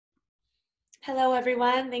Hello,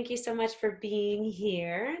 everyone. Thank you so much for being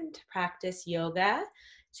here to practice yoga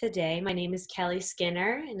today. My name is Kelly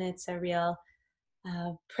Skinner, and it's a real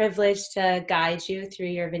privilege to guide you through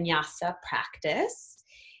your Vinyasa practice.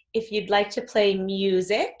 If you'd like to play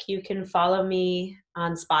music, you can follow me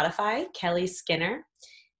on Spotify, Kelly Skinner.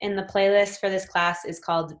 And the playlist for this class is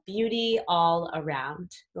called Beauty All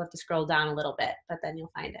Around. You'll have to scroll down a little bit, but then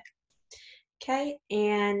you'll find it. Okay,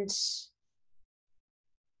 and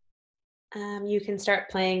you can start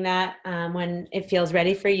playing that when it feels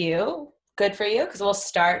ready for you, good for you, because we'll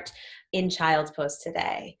start in child's pose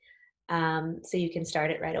today. So you can start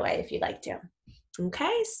it right away if you'd like to.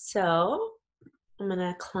 Okay, so I'm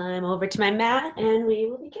gonna climb over to my mat and we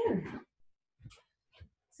will begin.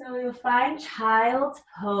 So you'll find child's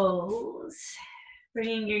pose,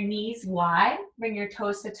 bringing your knees wide, bring your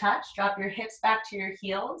toes to touch, drop your hips back to your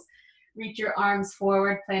heels, reach your arms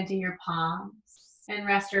forward, planting your palms, and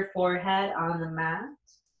rest your forehead on the mat.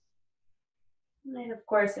 And then, of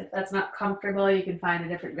course, if that's not comfortable, you can find a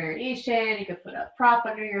different variation. You can put a prop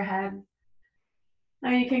under your head.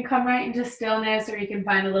 Or you can come right into stillness, or you can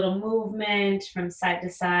find a little movement from side to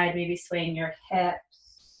side, maybe swaying your hips,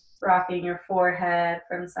 rocking your forehead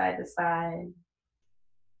from side to side.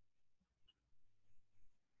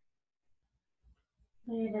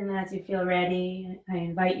 And as you feel ready, I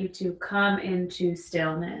invite you to come into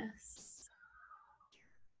stillness.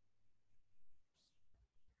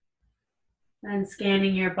 And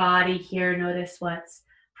scanning your body here, notice what's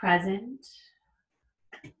present.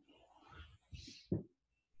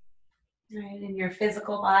 Right, in your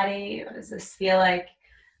physical body, what does this feel like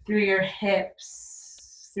through your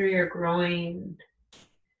hips, through your groin,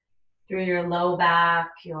 through your low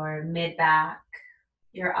back, your mid back,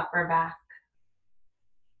 your upper back?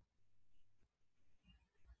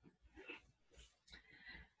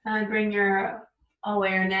 And bring your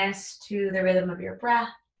awareness to the rhythm of your breath,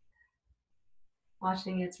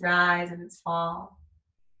 watching its rise and its fall.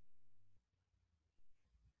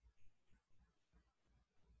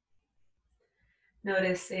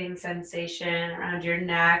 Noticing sensation around your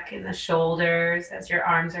neck and the shoulders as your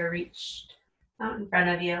arms are reached out in front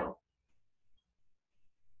of you.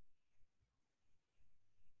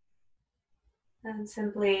 And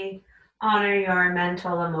simply honor your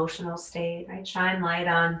mental, emotional state, right? Shine light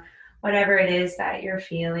on whatever it is that you're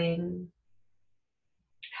feeling,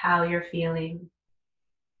 how you're feeling,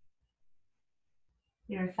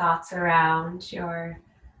 your thoughts around your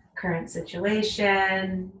current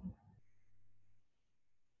situation.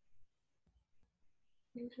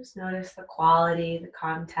 And just notice the quality, the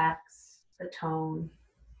context, the tone.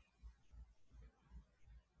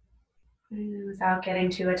 And without getting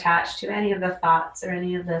too attached to any of the thoughts or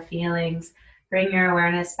any of the feelings, bring your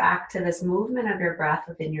awareness back to this movement of your breath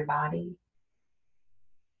within your body.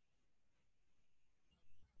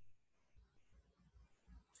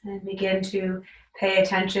 And begin to pay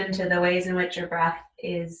attention to the ways in which your breath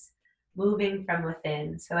is moving from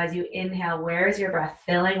within. So as you inhale, where is your breath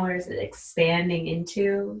filling? Where is it expanding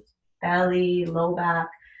into? Belly, low back,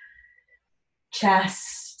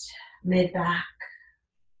 chest, mid back,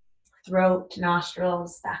 throat,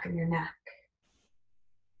 nostrils, back of your neck.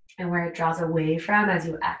 And where it draws away from as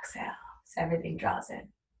you exhale. So everything draws in.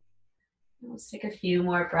 Let's take a few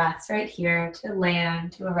more breaths right here to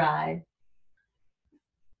land, to arrive.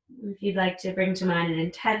 If you'd like to bring to mind an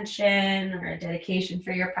intention or a dedication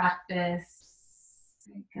for your practice,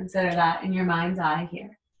 consider that in your mind's eye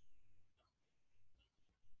here.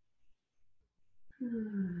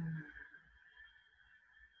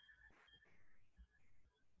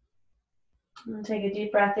 And take a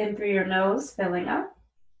deep breath in through your nose, filling up.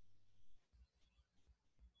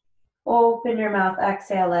 Open your mouth,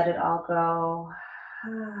 exhale, let it all go.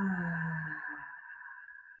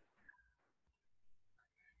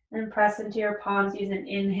 And press into your palms, use an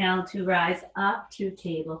inhale to rise up to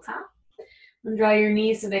tabletop. And draw your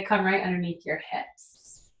knees so they come right underneath your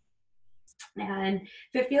hips. And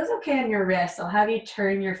if it feels okay on your wrists, I'll have you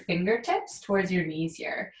turn your fingertips towards your knees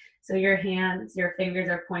here. So your hands, your fingers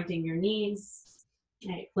are pointing your knees,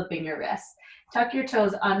 right, flipping your wrists. Tuck your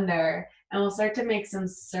toes under, and we'll start to make some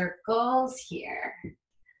circles here,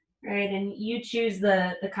 right? And you choose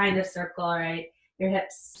the kind of circle, right? Your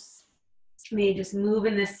hips may just move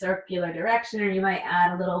in this circular direction, or you might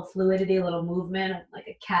add a little fluidity, a little movement, like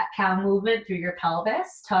a cat-cow movement through your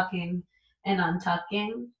pelvis, tucking and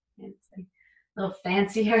untucking. It's like a little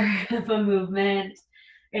fancier of a movement.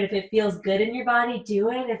 And if it feels good in your body,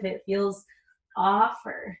 do it. If it feels off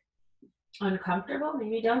or uncomfortable,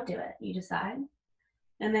 maybe don't do it. You decide.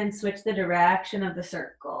 And then switch the direction of the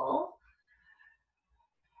circle.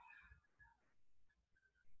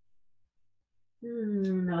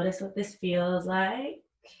 Notice what this feels like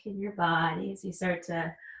in your body as you start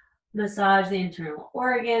to massage the internal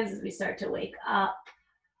organs, as we start to wake up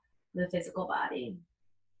the physical body.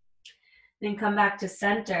 Then come back to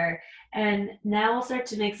center. And now we'll start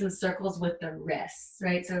to make some circles with the wrists,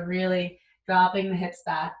 right? So really dropping the hips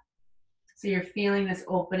back. So you're feeling this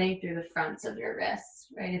opening through the fronts of your wrists,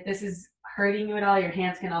 right? If this is hurting you at all, your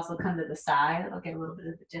hands can also come to the side. It'll get a little bit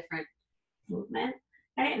of a different movement,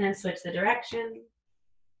 right? And then switch the direction.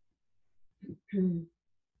 And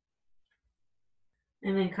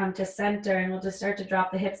then come to center, and we'll just start to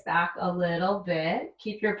drop the hips back a little bit.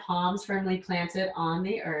 Keep your palms firmly planted on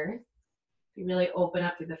the earth. You really open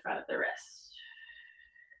up through the front of the wrist.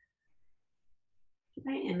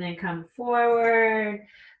 Right, and then come forward,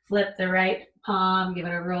 flip the right palm, give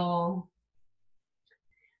it a roll.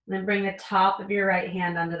 And then bring the top of your right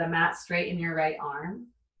hand onto the mat, straighten your right arm.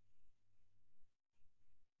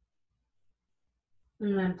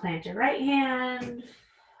 And then plant your right hand,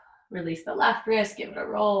 release the left wrist, give it a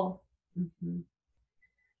roll. And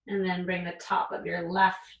then bring the top of your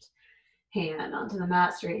left hand onto the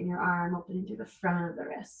mat, straighten your arm, opening through the front of the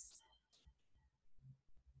wrist.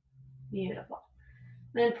 Beautiful.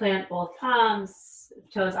 Then plant both palms.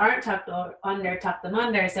 If toes aren't tucked under, tuck them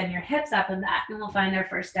under. Send your hips up and back, and we'll find our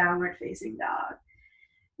first downward facing dog.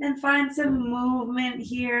 Then find some movement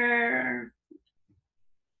here.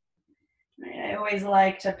 Right, I always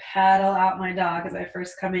like to paddle out my dog as I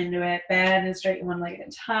first come into it. Bend and straighten one leg at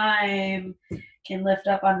a time. Can lift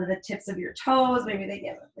up onto the tips of your toes. Maybe they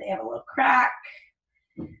have a little crack.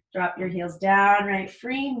 Drop your heels down, right?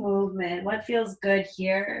 Free movement. What feels good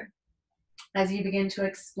here? As you begin to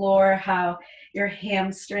explore how your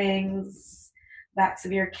hamstrings, backs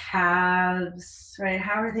of your calves, right?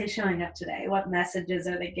 How are they showing up today? What messages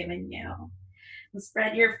are they giving you? And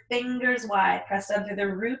spread your fingers wide, press down through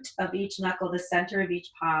the root of each knuckle, the center of each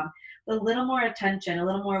palm. With a little more attention, a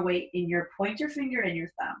little more weight in your pointer finger and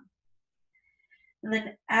your thumb. And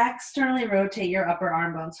then externally rotate your upper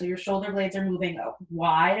arm bones. So your shoulder blades are moving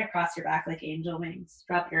wide across your back like angel wings.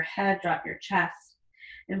 Drop your head, drop your chest.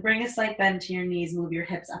 And bring a slight bend to your knees. Move your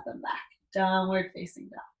hips up and back. Downward facing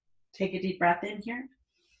dog. Take a deep breath in here.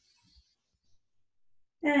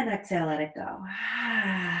 And exhale, let it go.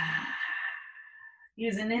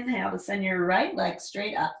 Use an inhale to send your right leg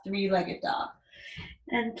straight up, three-legged dog.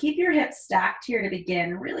 And keep your hips stacked here to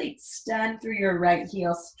begin. Really extend through your right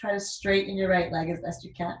heels. Try to straighten your right leg as best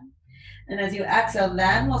you can. And as you exhale,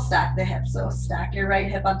 then we'll stack the hips. So stack your right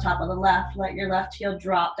hip on top of the left. Let your left heel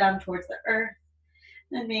drop down towards the earth.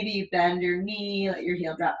 And maybe you bend your knee, let your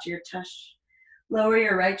heel drop to your tush. Lower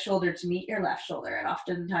your right shoulder to meet your left shoulder. It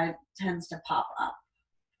often tends to pop up.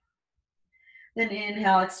 Then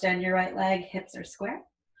inhale, extend your right leg, hips are square.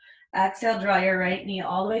 Exhale, draw your right knee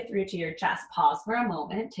all the way through to your chest. Pause for a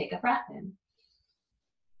moment, take a breath in.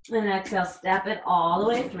 And exhale, step it all the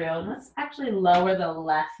way through. And let's actually lower the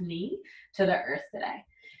left knee to the earth today.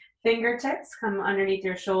 Fingertips come underneath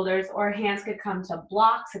your shoulders, or hands could come to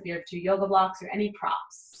blocks if you have two yoga blocks or any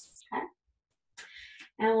props. Okay?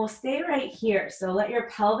 And we'll stay right here. So let your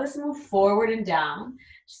pelvis move forward and down.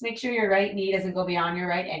 Just make sure your right knee doesn't go beyond your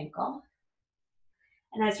right ankle.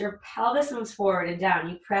 And as your pelvis moves forward and down,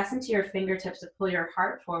 you press into your fingertips to pull your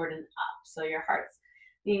heart forward and up. So your heart's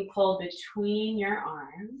being pulled between your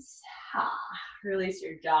arms. Release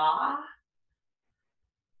your jaw.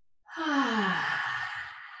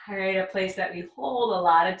 All right, a place that we hold a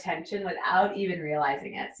lot of tension without even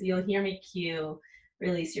realizing it. So you'll hear me cue,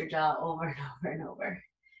 release your jaw over and over and over.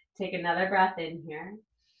 Take another breath in here.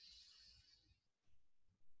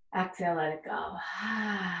 Exhale, let it go.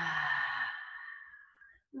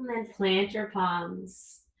 And then plant your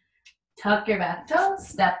palms. Tuck your back toes,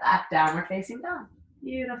 step back, downward facing dog.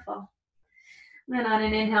 Beautiful. And then on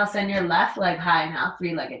an inhale, send your left leg high now,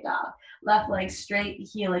 three-legged dog. Left leg straight,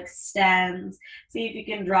 heel extends. See if you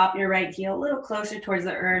can drop your right heel a little closer towards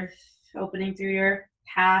the earth, opening through your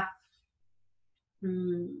calf.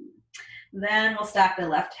 Then we'll stack the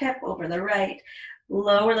left hip over the right.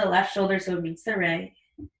 Lower the left shoulder so it meets the right.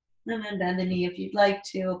 And then bend the knee if you'd like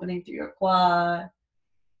to, opening through your quad.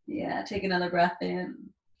 Yeah, take another breath in.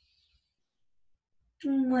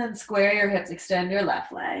 And then square your hips, extend your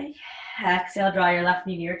left leg. Exhale, draw your left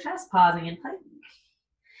knee to your chest, pausing in plank.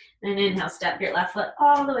 And inhale, step your left foot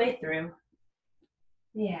all the way through.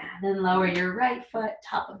 Yeah, then lower your right foot,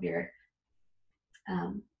 top of your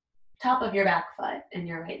back foot and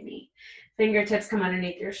your right knee. Fingertips come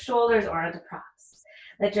underneath your shoulders or onto props.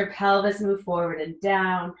 Let your pelvis move forward and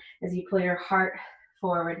down as you pull your heart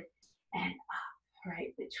forward and up,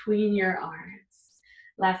 right between your arms.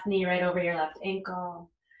 Left knee right over your left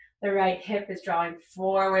ankle. The right hip is drawing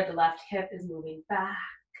forward. The left hip is moving back.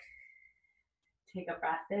 Take a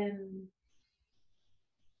breath in.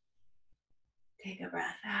 Take a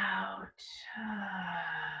breath out.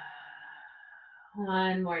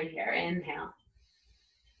 One more here. Inhale.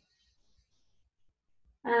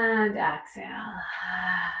 And exhale.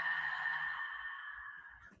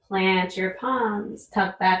 Plant your palms.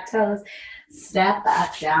 Tuck back toes. Step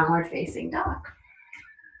back. Downward facing dog.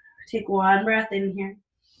 Take one breath in here.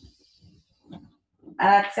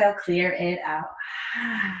 Exhale. Clear it out.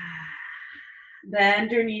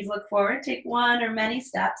 Bend your knees. Look forward. Take one or many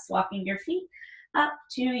steps. Walking your feet up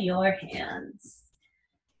to your hands.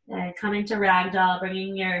 And coming to ragdoll,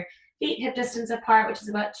 bringing your feet hip distance apart, which is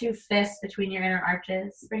about 2 fists between your inner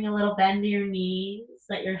arches. Bring a little bend to your knees.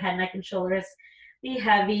 Let your head, neck, and shoulders be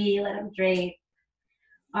heavy. Let them drape.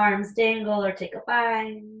 Arms dangle or take a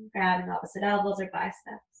bind. Grabbing opposite elbows or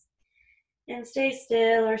biceps. And stay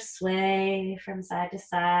still or sway from side to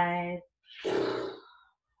side.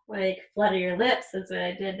 Like flutter your lips. That's what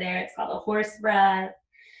I did there. It's called a horse breath.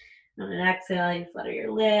 On an exhale, you flutter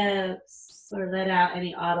your lips or let out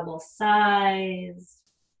any audible sighs.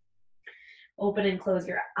 Open and close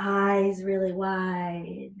your eyes really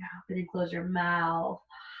wide. Open and close your mouth.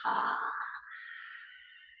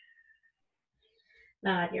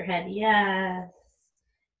 Nod your head yes.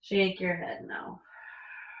 Shake your head no.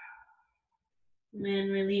 And then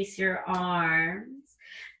release your arms.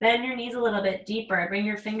 Bend your knees a little bit deeper. Bring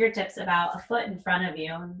your fingertips about a foot in front of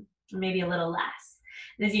you, maybe a little less.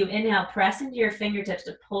 And as you inhale, press into your fingertips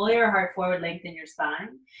to pull your heart forward, lengthen your spine.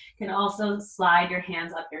 You can also slide your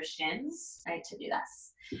hands up your shins, right, to do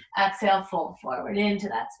this. Exhale, fold forward into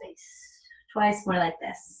that space. Twice more like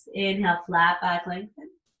this. Inhale, flat back, lengthen.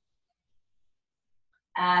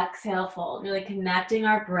 Exhale, fold. Really connecting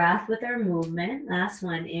our breath with our movement. Last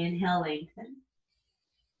one, inhale, lengthen.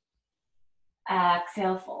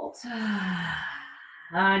 Exhale, fold.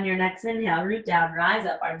 On your next inhale, root down, rise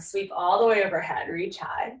up, arms sweep all the way overhead, reach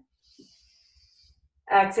high.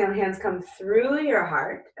 Exhale, hands come through your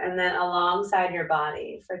heart and then alongside your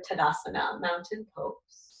body for Tadasana, mountain pose.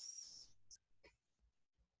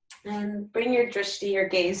 And bring your drishti, your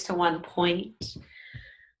gaze, to one point.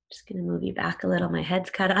 Just gonna move you back a little, my head's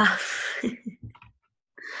cut off.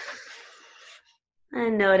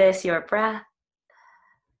 And notice your breath.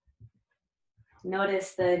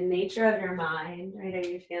 Notice the nature of your mind, right? Are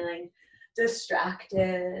you feeling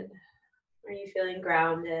distracted? Are you feeling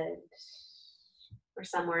grounded? Or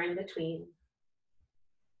somewhere in between?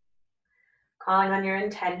 Calling on your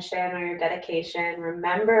intention or your dedication,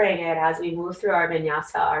 remembering it as we move through our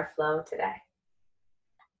vinyasa, our flow today.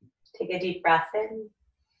 Take a deep breath in.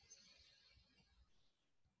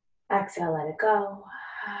 Exhale, let it go.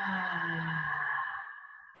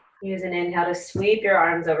 Use an inhale to sweep your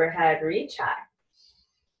arms overhead, reach high.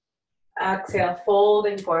 Exhale,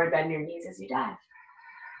 folding forward, bend your knees as you dive.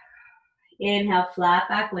 Inhale, flat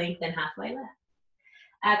back, lengthen, halfway lift.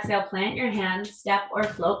 Exhale, plant your hands, step or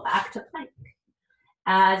float back to plank.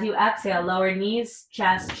 As you exhale, lower knees,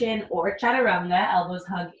 chest, chin, or chaturanga, elbows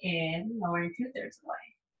hug in, lowering 2/3 of the way.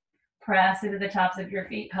 Press into the tops of your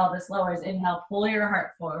feet, pelvis lowers. Inhale, pull your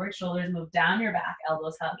heart forward, shoulders move down your back,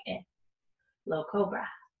 elbows hug in. Low cobra.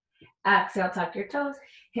 Exhale, tuck your toes,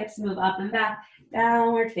 hips move up and back,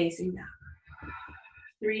 downward facing dog.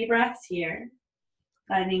 3 breaths here.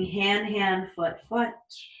 Finding hand, hand, foot, foot.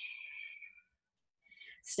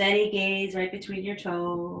 Steady gaze right between your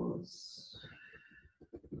toes.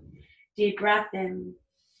 Deep breath in.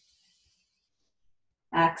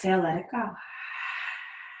 Exhale, let it go.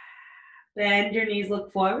 Bend your knees,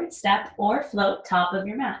 look forward, step or float, top of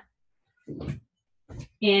your mat.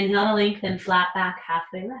 Inhale to lengthen, flat back,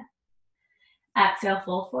 halfway lift. Exhale,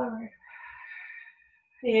 fold forward.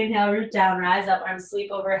 Inhale, root down, rise up, arms sweep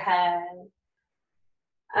overhead.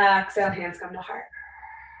 Exhale, hands come to heart.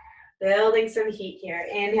 Building some heat here.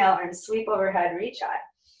 Inhale, arms sweep overhead, reach high.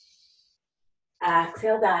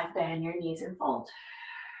 Exhale, dive, bend your knees and fold.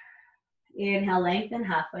 Inhale, lengthen,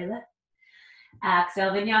 halfway lift.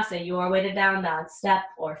 Exhale, vinyasa, your way to down dog, step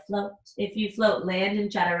or float. If you float, land in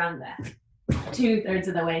chaturanga. 2/3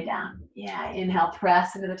 of the way down. Yeah, inhale,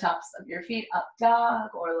 press into the tops of your feet, up dog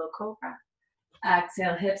or low cobra.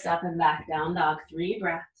 Exhale, hips up and back, down dog, 3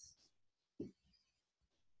 breaths.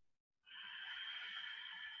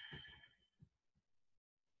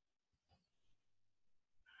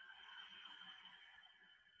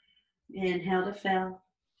 Inhale to fill.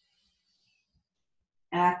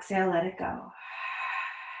 Exhale, let it go.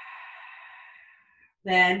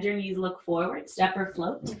 Bend your knees, look forward, step or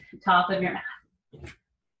float, top of your mat.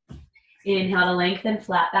 Inhale to lengthen,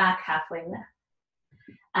 flat back, halfway lift.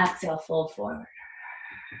 Exhale, fold forward.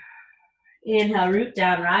 Inhale, root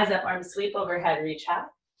down, rise up, arms sweep overhead, reach high.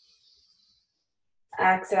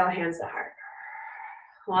 Exhale, hands to heart.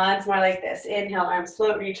 Once more like this. Inhale, arms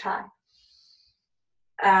float, reach high.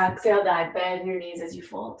 Exhale, dive, bend your knees as you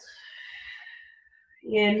fold.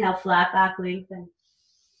 Inhale, flat back, lengthen.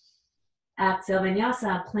 Exhale,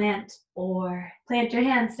 Vinyasa, plant your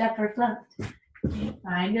hands, step or float.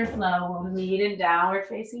 Find your flow. We'll meet in downward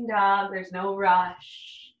facing dog. There's no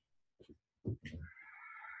rush.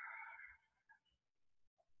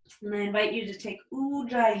 And I invite you to take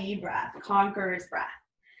Ujjayi breath, conqueror's breath.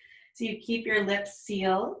 So you keep your lips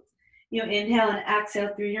sealed. You inhale and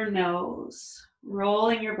exhale through your nose,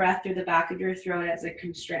 rolling your breath through the back of your throat as it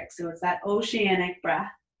constricts. So it's that oceanic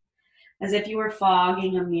breath, as if you were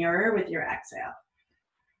fogging a mirror with your exhale.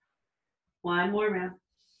 One more round.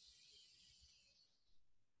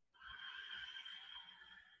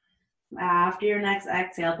 After your next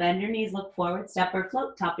exhale, bend your knees, look forward, step or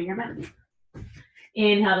float, top of your mat.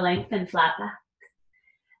 Inhale to lengthen, flat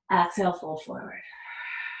back. Exhale, fold forward.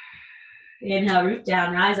 Inhale, root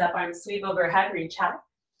down, rise up, arms sweep overhead, reach high.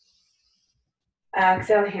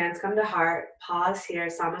 Exhale, hands come to heart. Pause here,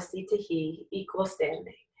 Samastitihi, equal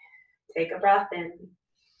standing. Take a breath in.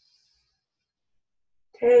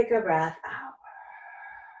 Take a breath out.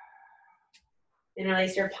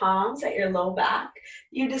 Interlace your palms at your low back.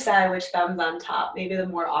 You decide which thumb's on top, maybe the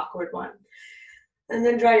more awkward one. And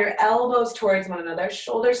then draw your elbows towards one another.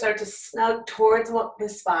 Shoulders start to snug towards the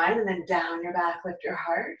spine, and then down your back, lift your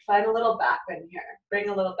heart. Find a little back bend here. Bring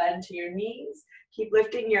a little bend to your knees. Keep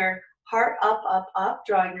lifting your heart up, up, up,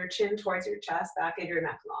 drawing your chin towards your chest, back of your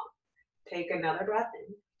neck long. Take another breath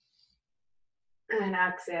in. And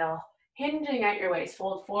exhale. Hinging at your waist,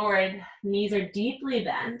 fold forward. Knees are deeply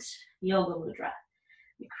bent. Yoga Mudra.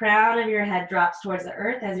 The crown of your head drops towards the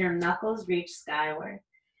earth as your knuckles reach skyward.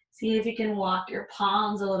 See if you can walk your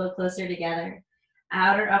palms a little closer together.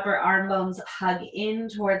 Outer upper arm bones hug in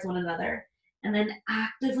towards one another. And then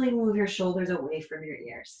actively move your shoulders away from your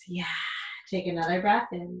ears. Yeah. Take another breath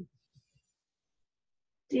in.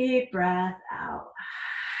 Deep breath out.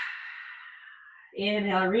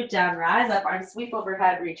 Inhale, root down, rise up, arms sweep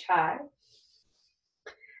overhead, reach high.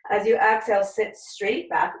 As you exhale, sit straight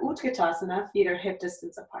back, Utkatasana, feet are hip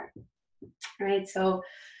distance apart. All right, so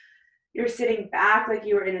you're sitting back like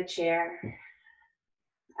you were in a chair.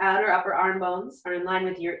 Outer upper arm bones are in line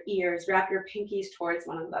with your ears. Wrap your pinkies towards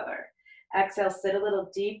one another. Exhale, sit a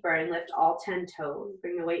little deeper and lift all 10 toes.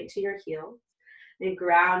 Bring the weight to your heels and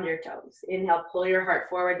ground your toes. Inhale, pull your heart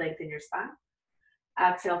forward, lengthen your spine.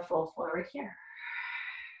 Exhale, fold forward here.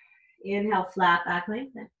 Inhale, flat back,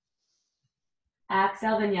 lengthen.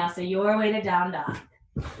 Exhale, Vinyasa, your way to down dog.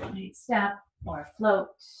 Step or float.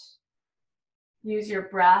 Use your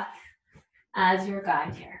breath as your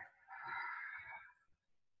guide here.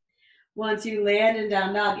 Once you land in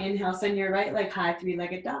down dog, inhale, send your right leg high,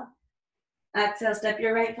 three-legged dog. Exhale, step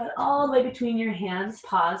your right foot all the way between your hands.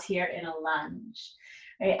 Pause here in a lunge.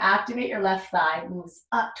 Right, activate your left thigh, moves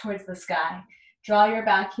up towards the sky. Draw your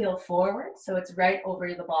back heel forward so it's right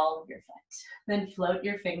over the ball of your foot. Then float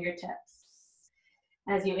your fingertips.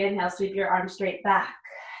 As you inhale, sweep your arms straight back.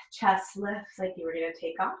 Chest lifts like you were going to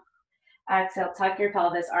take off. Exhale, tuck your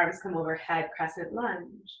pelvis, arms come overhead, crescent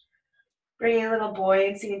lunge. Bringing a little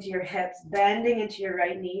buoyancy into your hips, bending into your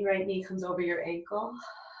right knee comes over your ankle.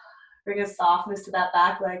 Bring a softness to that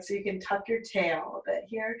back leg so you can tuck your tail a bit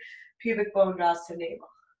here. Pubic bone draws to navel.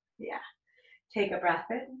 Yeah. Take a breath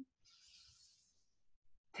in.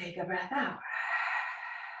 Take a breath out.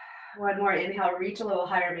 One more inhale, reach a little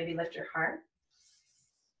higher, maybe lift your heart.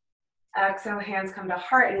 Exhale, hands come to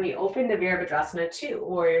heart, and we open to Virabhadrasana 2,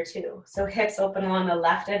 Warrior 2. So hips open along the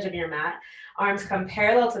left edge of your mat. Arms come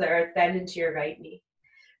parallel to the earth, bend into your right knee.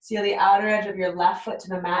 Seal the outer edge of your left foot to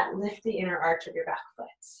the mat, lift the inner arch of your back foot.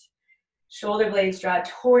 Shoulder blades draw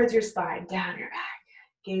towards your spine, down your back.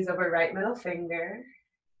 Gaze over right middle finger.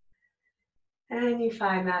 And you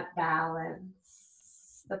find that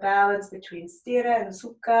balance. The balance between sthira and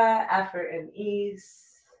sukha, effort and ease.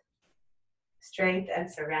 Strength and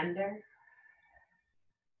surrender.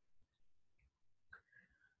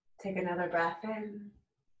 Take another breath in.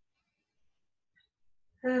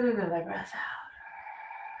 And another breath out.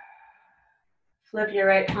 Flip your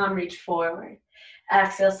right palm, reach forward.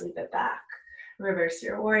 Exhale, sweep it back. Reverse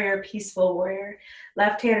your warrior, peaceful warrior.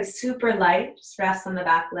 Left hand is super light, just rest on the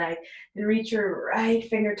back leg. And reach your right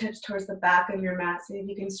fingertips towards the back of your mat. See if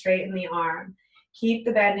you can straighten the arm. Keep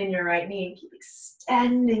the bend in your right knee and keep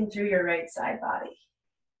extending through your right side body.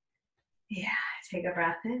 Yeah, take a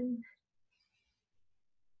breath in.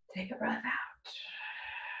 Take a breath out.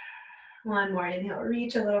 One more inhale,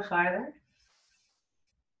 reach a little farther.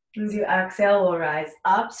 As you exhale, we'll rise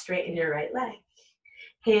up, straighten your right leg.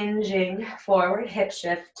 Hinging forward, hip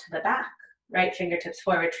shift to the back. Right fingertips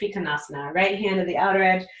forward, Trikonasana. Right hand to the outer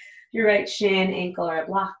edge, your right shin, ankle, or a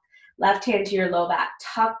block. Left hand to your low back.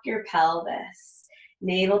 Tuck your pelvis.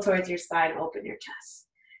 Navel towards your spine, open your chest.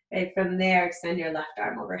 Right from there, extend your left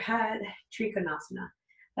arm overhead, Trikonasana.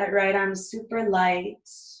 That right arm is super light,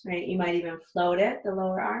 right? You might even float it, the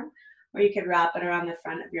lower arm, or you could wrap it around the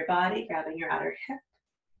front of your body, grabbing your outer hip.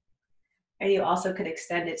 And you also could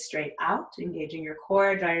extend it straight out, engaging your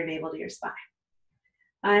core, draw your navel to your spine.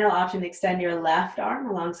 Final option, extend your left arm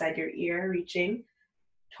alongside your ear, reaching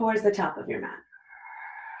towards the top of your mat.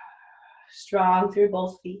 Strong through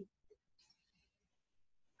both feet.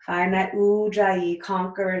 Find that Ujjayi,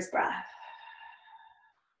 conqueror's breath.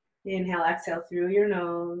 Inhale, exhale through your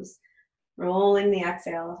nose, rolling the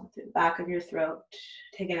exhale to the back of your throat.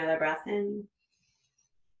 Take another breath in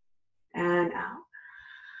and out.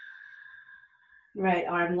 Right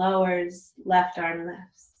arm lowers, left arm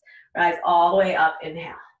lifts. Rise all the way up,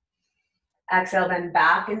 inhale. Exhale, then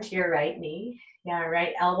back into your right knee. Yeah,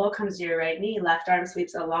 right elbow comes to your right knee. Left arm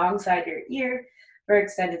sweeps alongside your ear for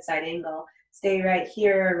extended side angle. Stay right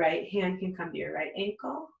here. Right hand can come to your right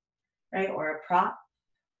ankle, right, or a prop.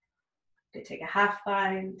 You take a half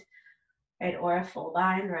bind, right, or a full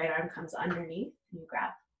bind. Right arm comes underneath. You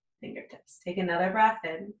grab fingertips. Take another breath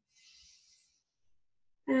in.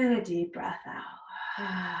 And a deep breath out.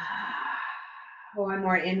 One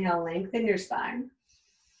more inhale, lengthen your spine.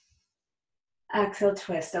 Exhale,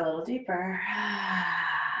 twist a little deeper.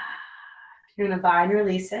 You're gonna bind,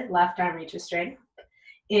 release it. Left arm reaches straight up.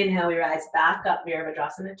 Inhale, we rise back up,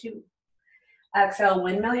 Virabhadrasana 2. Exhale,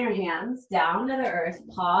 windmill your hands down to the earth.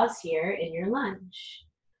 Pause here in your lunge.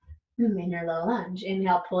 In your low lunge.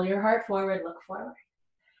 Inhale, pull your heart forward, look forward.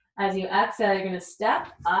 As you exhale, you're gonna step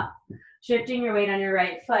up, shifting your weight on your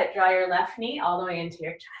right foot. Draw your left knee all the way into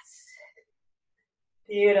your chest.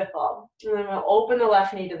 Beautiful. And then we'll open the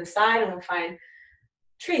left knee to the side and we'll find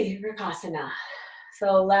Trikonasana.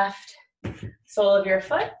 So left sole of your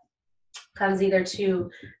foot comes either to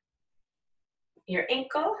your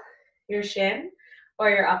ankle, your shin, or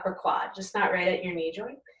your upper quad, just not right at your knee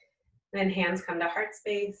joint. Then hands come to heart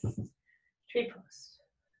space, tree pose.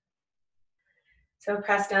 So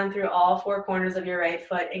press down through all four corners of your right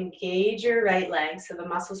foot. Engage your right leg so the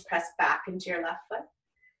muscles press back into your left foot.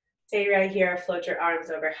 Stay right here, float your arms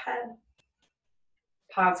overhead.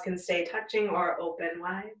 Palms can stay touching or open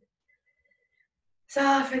wide.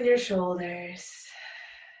 Soften your shoulders.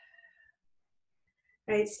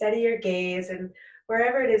 Right, steady your gaze, and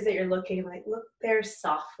wherever it is that you're looking, like look there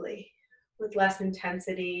softly, with less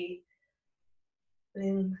intensity.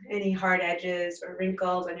 And any hard edges or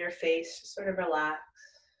wrinkles on your face, just sort of relax.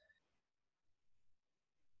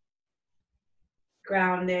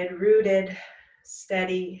 Grounded, rooted,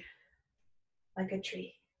 steady, like a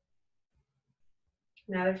tree.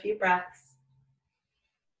 Another few breaths.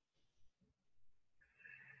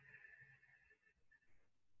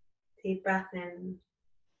 Deep breath in.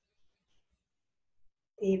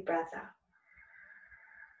 Deep breath out.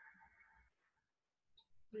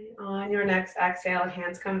 On your next exhale,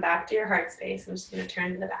 hands come back to your heart space. I'm just going to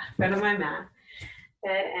turn to the back front of my mat.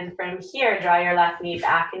 Good. And from here, draw your left knee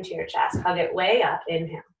back into your chest. Hug it way up.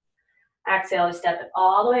 Inhale. Exhale, we step it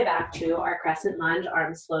all the way back to our crescent lunge.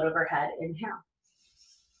 Arms float overhead. Inhale.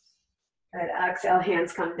 Good. Exhale,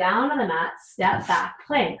 hands come down on the mat. Step back,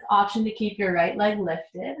 plank. Option to keep your right leg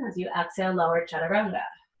lifted as you exhale, lower chaturanga.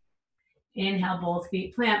 Inhale, both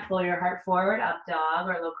feet plant. Pull your heart forward, up dog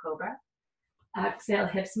or low cobra. Exhale,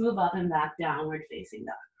 hips move up and back, downward facing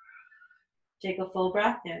dog. Take a full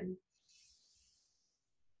breath in.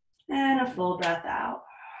 And a full breath out.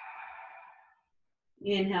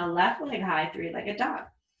 Inhale, left leg high, three-legged dog.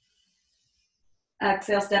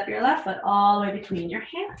 Exhale, step your left foot all the way between your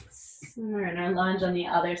hands. And we're in our lunge on the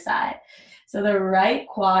other side. So the right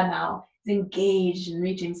quad now is engaged and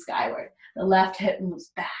reaching skyward. The left hip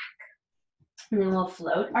moves back. And then we'll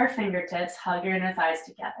float our fingertips, hug your inner thighs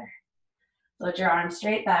together. Float your arms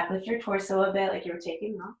straight back, lift your torso a bit like you were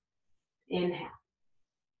taking off. Inhale.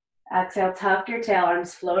 Exhale, tuck your tail,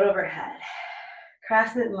 arms float overhead.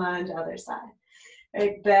 Crescent lunge, other side.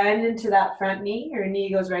 Right, bend into that front knee. Your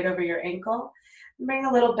knee goes right over your ankle. Bring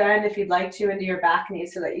a little bend if you'd like to into your back knee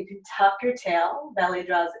so that you can tuck your tail, belly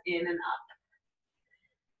draws in and up.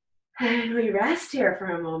 And we rest here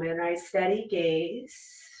for a moment, right? Steady gaze,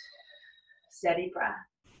 steady breath.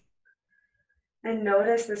 And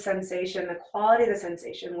notice the sensation, the quality of the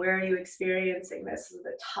sensation. Where are you experiencing this?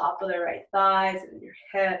 The top of the right thighs and your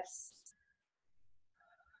hips.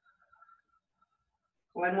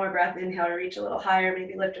 One more breath. Inhale, reach a little higher.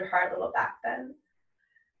 Maybe lift your heart a little back bend.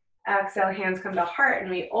 Exhale, hands come to heart,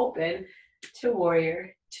 and we open to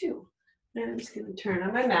warrior two. And I'm just going to turn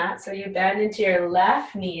on my mat. So you bend into your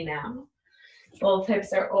left knee now. Both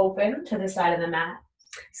hips are open to the side of the mat.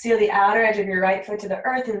 Seal the outer edge of your right foot to the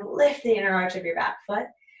earth and lift the inner arch of your back foot.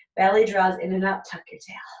 Belly draws in and up, tuck your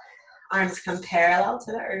tail. Arms come parallel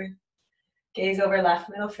to the earth. Gaze over left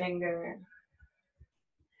middle finger.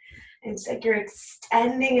 And it's like you're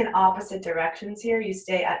extending in opposite directions here. You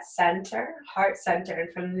stay at center, heart center,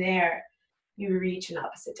 and from there, you reach in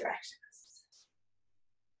opposite directions.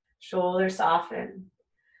 Shoulders soften.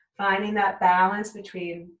 Finding that balance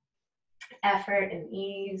between effort and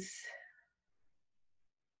ease.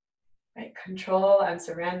 Right? Control and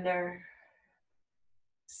surrender.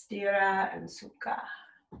 Stira and sukha.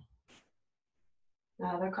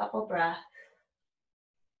 Another couple breaths.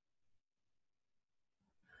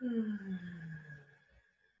 And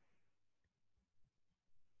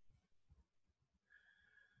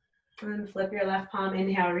then flip your left palm.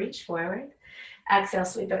 Inhale, reach forward. Exhale,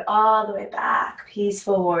 sweep it all the way back.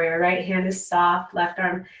 Peaceful warrior. Right hand is soft. Left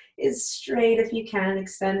arm is straight if you can.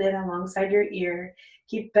 Extend it alongside your ear.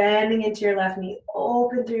 Keep bending into your left knee.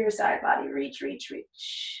 Open through your side body. Reach, reach,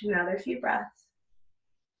 reach. Another few breaths.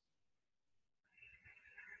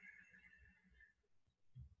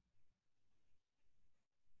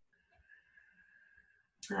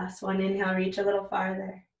 Last one. Inhale, reach a little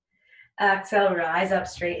farther. Exhale, rise up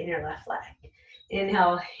straight in your left leg.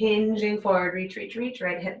 Inhale, hinging forward, reach, reach, reach.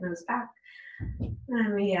 Right hip moves back.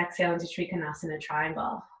 And we exhale into Trikonasana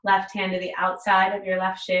triangle. Left hand to the outside of your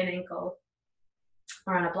left shin, ankle,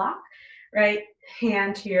 or on a block. Right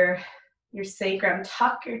hand to your sacrum,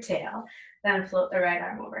 tuck your tail, then float the right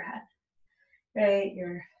arm overhead. Right,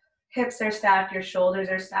 your hips are stacked, your shoulders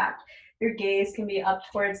are stacked. Your gaze can be up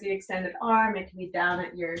towards the extended arm. It can be down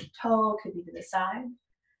at your toe, it could be to the side.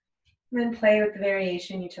 And then play with the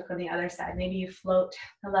variation you took on the other side. Maybe you float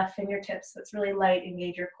the left fingertips, so it's really light,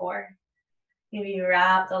 engage your core. Maybe you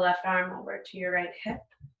wrap the left arm over to your right hip.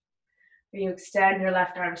 Or you extend your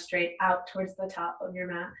left arm straight out towards the top of your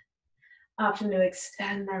mat. Option to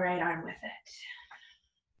extend the right arm with it.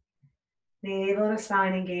 Navel to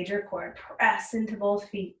spine, engage your core. Press into both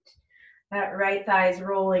feet. That right thigh is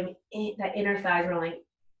rolling, that inner thigh is rolling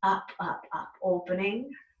up, up, up. Opening,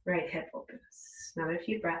 right hip opens. Another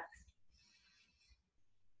few breaths.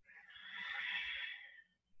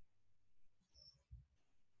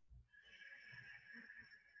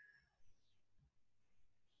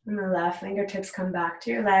 And the left fingertips come back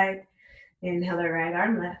to your leg. Inhale, the right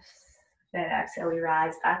arm lifts. Then exhale, we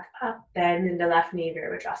rise back up. Bend into left knee,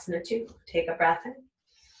 Virabhadrasana 2. Take a breath in.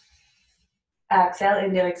 Exhale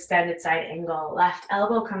into extended side angle. Left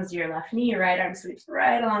elbow comes to your left knee. Your right arm sweeps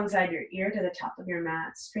right alongside your ear to the top of your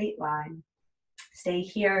mat. Straight line. Stay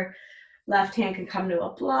here. Left hand can come to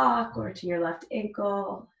a block or to your left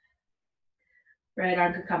ankle. Right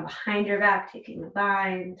arm could come behind your back, taking the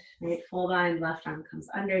bind. Right, full bind. Left arm comes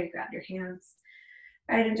under. You grab your hands.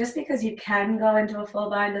 Right, and just because you can go into a full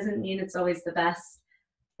bind doesn't mean it's always the best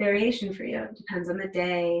variation for you. It depends on the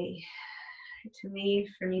day. For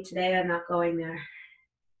me today, I'm not going there.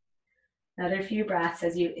 Another few breaths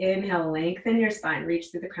as you inhale, lengthen your spine,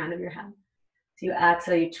 reach through the crown of your head. So you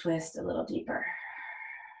exhale, you twist a little deeper.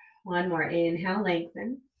 One more, inhale,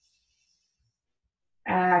 lengthen.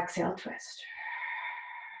 Exhale, twist.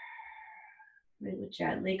 Then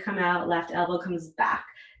gently come out, left elbow comes back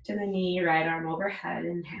to the knee, right arm overhead,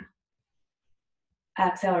 inhale.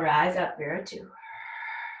 Exhale, rise up, Vira 2.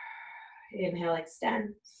 Inhale,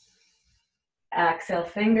 extend. Exhale,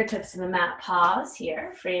 fingertips to the mat, pause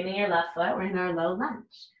here, framing your left foot. We're in our low lunge.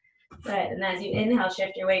 Right, and as you inhale,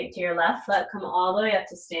 shift your weight to your left foot, come all the way up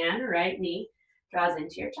to stand, right knee draws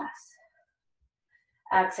into your chest.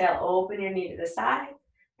 Exhale, open your knee to the side,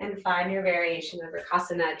 and find your variation of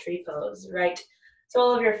Virabhadrasana tree pose. Right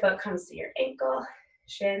sole of your foot comes to your ankle,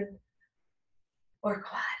 shin, or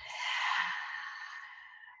quad.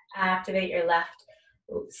 Activate your left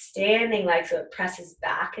standing leg so it presses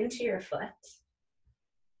back into your foot.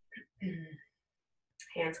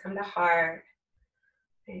 Hands come to heart.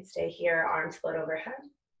 And stay here, arms float overhead.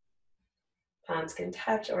 Palms can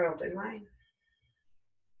touch or open wide.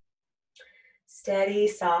 Steady,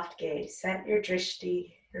 soft gaze. Set your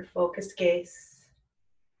drishti, your focused gaze.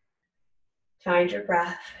 Find your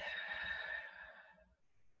breath.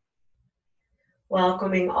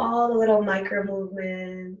 Welcoming all the little micro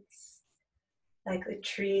movements, like the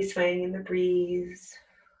tree swaying in the breeze.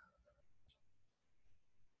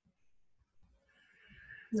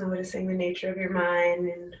 Noticing the nature of your mind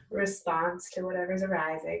in response to whatever's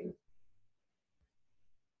arising.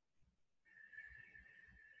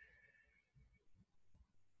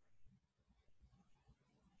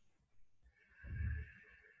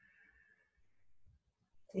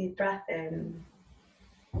 Deep breath in.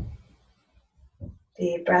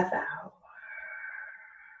 Deep breath out.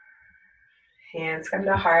 Hands come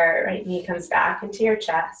to heart, right knee comes back into your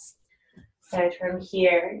chest. So from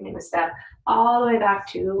here, you're going to step all the way back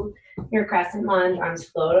to your crescent lunge. Arms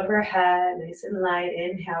float overhead, nice and light.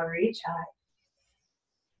 Inhale, reach high.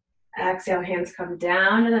 Exhale, hands come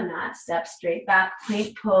down to the mat. Step straight back,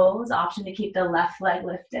 plank pose. Option to keep the left leg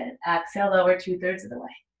lifted. Exhale, lower 2/3 of the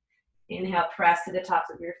way. Inhale, press to the tops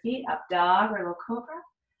of your feet. Up dog or low cobra.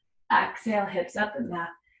 Exhale, hips up and back.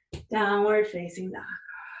 Downward facing dog.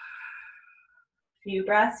 Few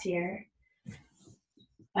breaths here.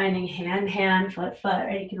 Finding hand, hand, foot, foot.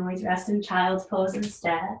 Or you can always rest in child's pose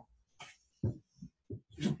instead.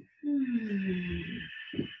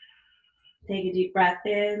 Take a deep breath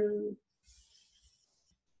in.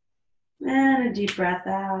 And a deep breath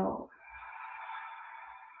out.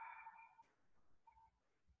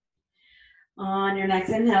 On your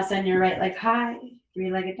next inhale, send your right leg high.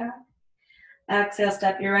 Three-legged dog. Exhale,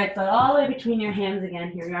 step your right foot all the way between your hands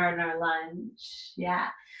again. Here we are in our lunge. Yeah.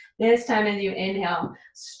 This time as you inhale,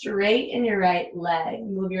 straighten your right leg.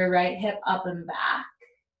 Move your right hip up and back.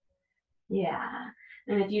 Yeah.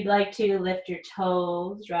 And if you'd like to, lift your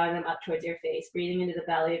toes, drawing them up towards your face, breathing into the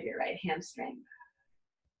belly of your right hamstring.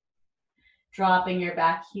 Dropping your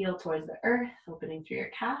back heel towards the earth, opening through your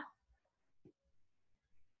calf.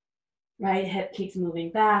 Right hip keeps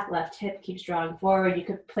moving back, left hip keeps drawing forward. You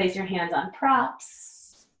could place your hands on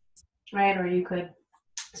props, right? Or you could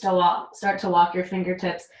start to walk your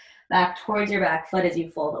fingertips back towards your back foot as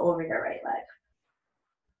you fold over your right leg.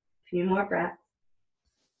 A few more breaths.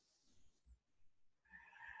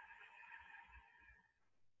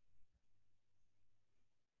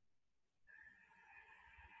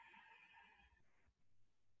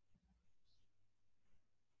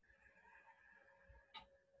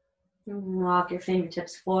 Walk your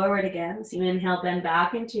fingertips forward again. So you inhale, bend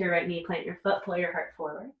back into your right knee, plant your foot, pull your heart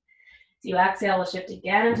forward. So you exhale, we'll shift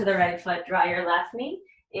again into the right foot, draw your left knee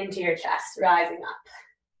into your chest, rising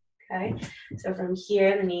up. Okay, so from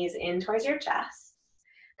here, the knees in towards your chest.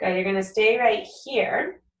 Okay, you're gonna stay right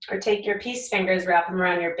here, or take your peace fingers, wrap them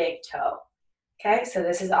around your big toe. Okay, so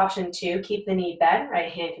this is option 2, keep the knee bent,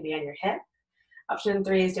 right hand can be on your hip. Option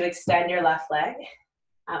 3 is to extend your left leg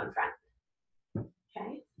out in front.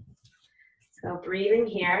 Okay. So breathing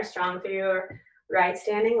here, strong through your right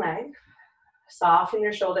standing leg. Soften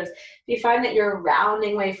your shoulders. If you find that you're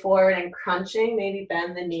rounding way forward and crunching, maybe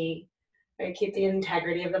bend the knee. Right? Keep the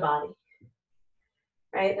integrity of the body.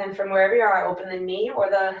 Right? Then from wherever you are, open the knee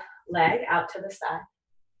or the leg out to the side.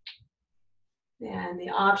 And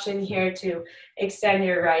the option here to extend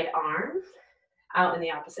your right arm out in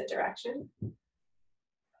the opposite direction.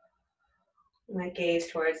 My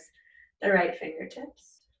gaze towards the right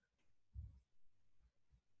fingertips.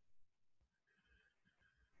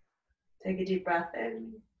 Take a deep breath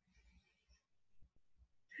in.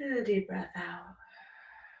 And a deep breath out.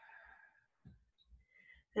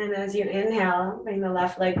 And as you inhale, bring the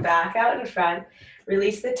left leg back out in front.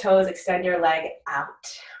 Release the toes, extend your leg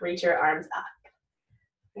out. Reach your arms up.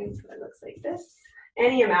 Okay, so it looks like this.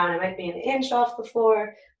 Any amount, it might be an inch off the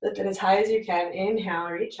floor. Lift it as high as you can.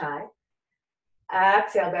 Inhale, reach high.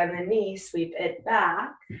 Exhale, bend the knee, sweep it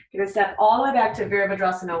back. You're gonna step all the way back to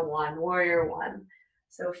Virabhadrasana 1, Warrior 1.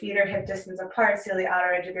 So feet are hip distance apart, seal the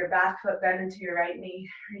outer edge of your back foot, bend into your right knee,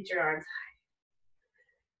 reach your arms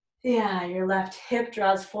high. Yeah, your left hip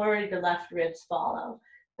draws forward, your left ribs follow.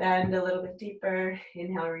 Bend a little bit deeper,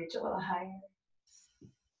 inhale, reach a little higher.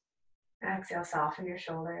 Exhale, soften your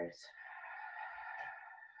shoulders.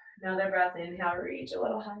 Another breath, inhale, reach a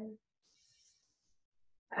little higher.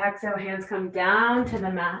 Exhale, hands come down to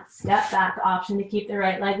the mat. Step back, option to keep the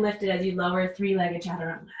right leg lifted as you lower three-legged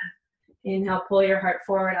chaturanga. Inhale, pull your heart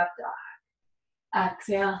forward, up dog.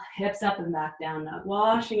 Exhale, hips up and back down dog,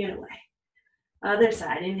 washing it away. Other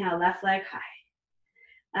side, inhale, left leg high.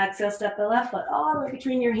 Exhale, step the left foot all the way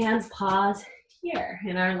between your hands, pause here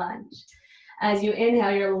in our lunge. As you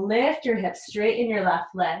inhale, you'll lift your hips, straighten your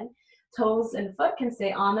left leg. Toes and foot can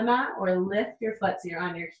stay on the mat or lift your foot so you're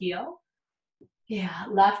on your heel. Yeah,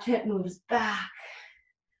 left hip moves back.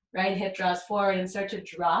 Right hip draws forward and start to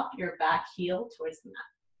drop your back heel towards the mat.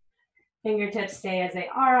 Fingertips stay as they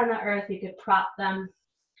are on the earth. You could prop them,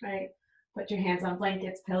 right? Put your hands on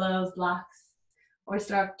blankets, pillows, blocks, or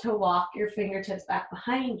start to walk your fingertips back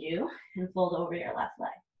behind you and fold over your left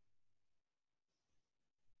leg.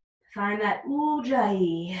 Find that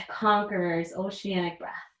Ujjayi, conqueror's oceanic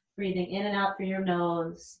breath. Breathing in and out through your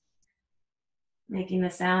nose, making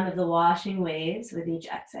the sound of the washing waves with each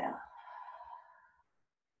exhale.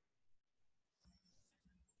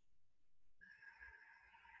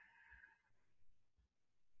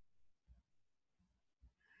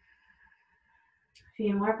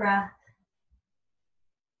 few more breaths.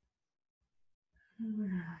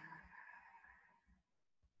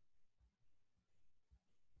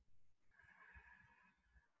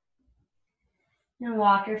 And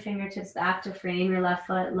walk your fingertips back to frame your left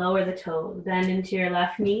foot, lower the toes, bend into your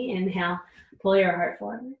left knee, inhale, pull your heart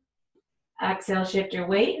forward. Exhale, shift your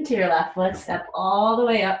weight into your left foot, step all the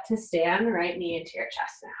way up to stand, right knee into your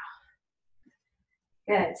chest now.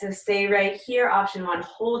 Good, so stay right here. Option 1,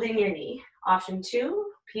 holding your knee. Option 2,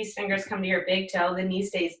 peace fingers come to your big toe, the knee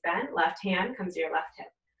stays bent, left hand comes to your left hip.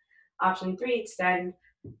 Option 3, extend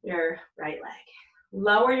your right leg.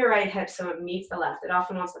 Lower your right hip so it meets the left. It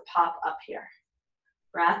often wants to pop up here.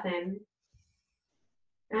 Breath in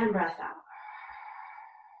and breath out.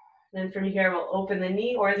 Then from here, we'll open the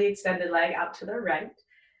knee or the extended leg out to the right.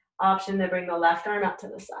 Option to bring the left arm up to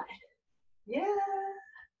the side. Yeah.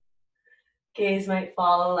 Gaze might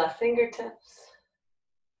follow left fingertips.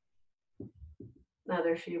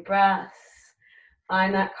 Another few breaths.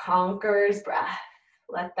 Find that conqueror's breath.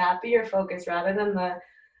 Let that be your focus rather than the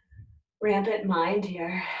rampant mind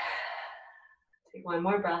here. Take one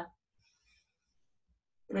more breath.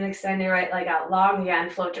 And extend your right leg out long again.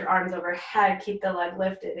 Float your arms overhead. Keep the leg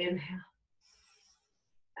lifted. Inhale.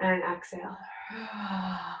 And exhale.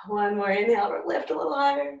 One more inhale. Lift a little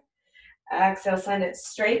higher. Exhale. Send it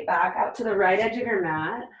straight back out to the right edge of your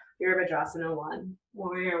mat. Virabhadrasana 1.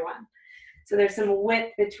 Warrior 1. So there's some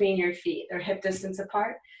width between your feet. They're hip distance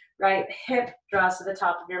apart. Right hip draws to the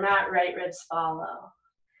top of your mat. Right ribs follow.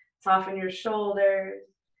 Soften your shoulders.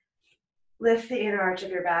 Lift the inner arch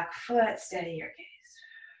of your back foot. Steady your gaze.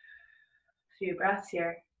 Few breaths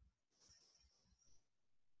here.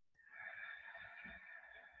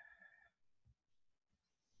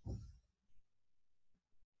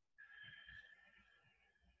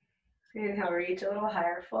 Inhale, reach a little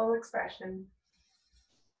higher, full expression.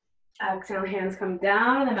 Exhale, hands come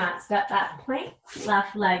down the mat, step back plank.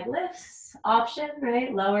 Left leg lifts. Option,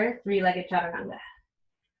 right? Lower, three-legged chaturanga.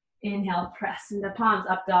 Inhale, press into palms,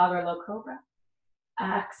 up dog or low cobra.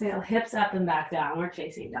 Exhale, hips up and back, downward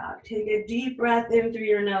facing dog. Take a deep breath in through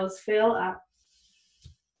your nose, fill up.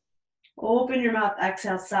 Open your mouth,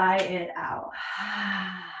 exhale, sigh it out.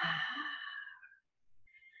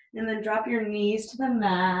 And then drop your knees to the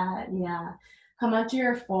mat, yeah. Come onto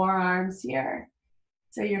your forearms here.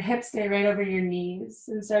 So your hips stay right over your knees.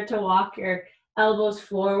 And start to walk your elbows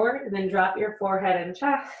forward and then drop your forehead and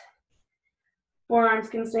chest. Forearms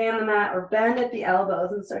can stay on the mat or bend at the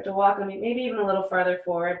elbows and start to walk them maybe even a little farther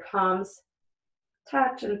forward. Palms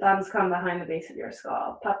touch and thumbs come behind the base of your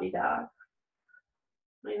skull. Puppy dog.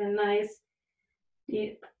 Make a nice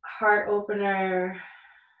deep heart opener.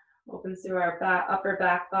 Opens through our upper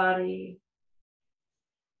back body.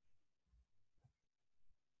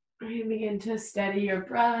 And begin to steady your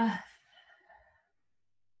breath.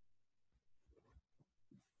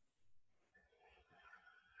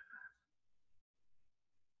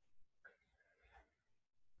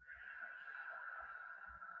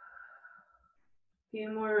 Few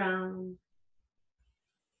more rounds.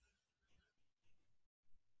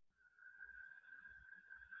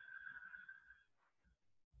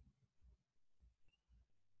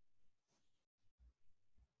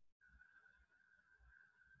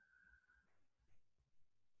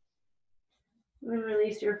 And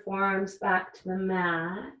release your forearms back to the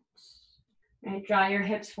mat. Right, draw your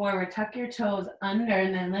hips forward, tuck your toes under,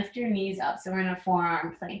 and then lift your knees up. So we're in a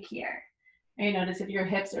forearm plank here. And notice if your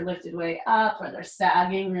hips are lifted way up or they're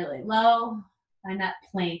sagging really low. Find that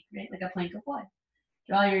plank, right, like a plank of wood.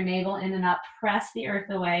 Draw your navel in and up. Press the earth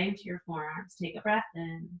away into your forearms. Take a breath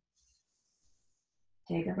in.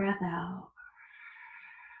 Take a breath out.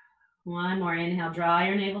 One more inhale. Draw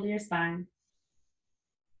your navel to your spine.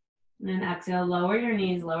 And then exhale, lower your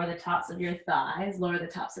knees, lower the tops of your thighs, lower the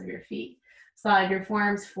tops of your feet. Slide your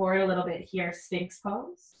forearms forward a little bit here, Sphinx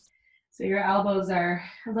pose. So your elbows are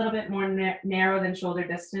a little bit more narrow than shoulder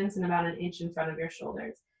distance and about an inch in front of your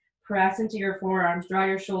shoulders. Press into your forearms, draw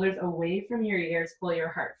your shoulders away from your ears, pull your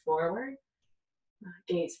heart forward,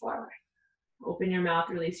 gaze forward. Open your mouth,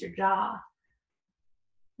 release your jaw.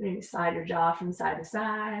 Maybe slide your jaw from side to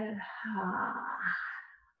side.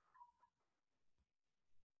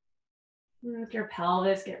 Let your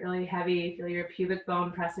pelvis get really heavy. Feel your pubic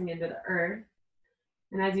bone pressing into the earth.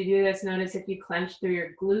 And as you do this, notice if you clench through your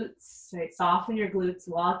glutes, right? Soften your glutes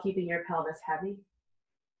while keeping your pelvis heavy.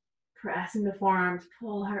 Press into forearms,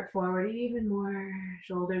 pull heart forward even more.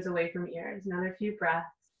 Shoulders away from ears. Another few breaths.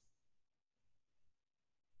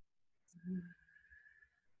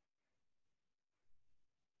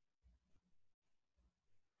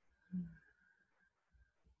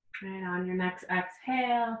 Right, on your next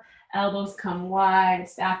exhale, Elbows come wide.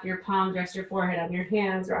 Stack your palms, rest your forehead on your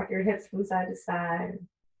hands. Rock your hips from side to side.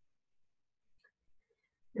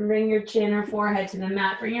 And bring your chin or forehead to the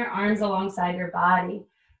mat. Bring your arms alongside your body.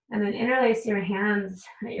 And then interlace your hands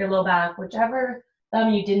at your low back, whichever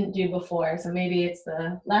thumb you didn't do before. So maybe it's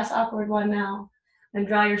the less awkward one now. Then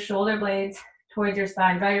draw your shoulder blades towards your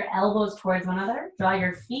spine. Draw your elbows towards one another. Draw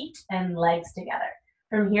your feet and legs together.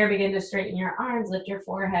 From here, begin to straighten your arms. Lift your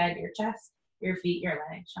forehead, your chest, your feet, your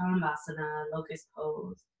legs. Shavasana, locust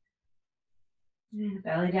pose. And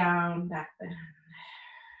belly down, back bend.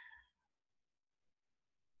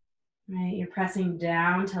 Right, you're pressing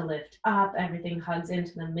down to lift up. Everything hugs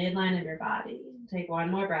into the midline of your body. Take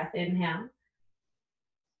one more breath. Inhale.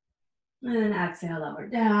 And exhale, lower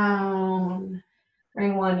down.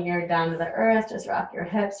 Bring one ear down to the earth. Just rock your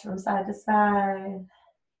hips from side to side.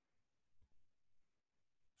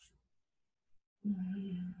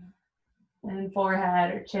 And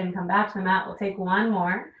forehead or chin come back to the mat. We'll take one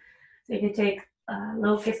more. So you can take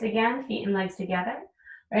locust again, feet and legs together.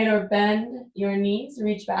 Right, or bend your knees,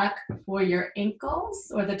 reach back for your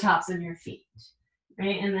ankles or the tops of your feet.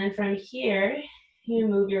 Right, and then from here, you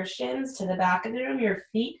move your shins to the back of the room, your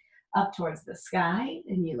feet up towards the sky,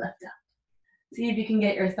 and you lift up. See if you can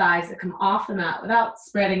get your thighs to come off the mat without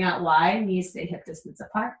spreading out wide. Knees stay hip distance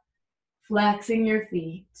apart. Flexing your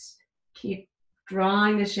feet. Keep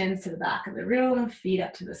drawing the shins to the back of the room, feet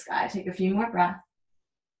up to the sky. Take a few more breaths.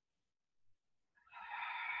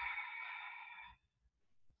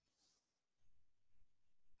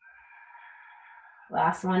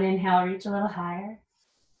 Last one, inhale, reach a little higher.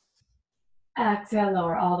 Exhale,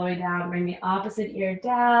 lower all the way down. Bring the opposite ear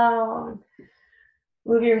down.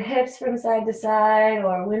 Move your hips from side to side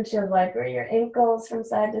or windshield wiper your ankles from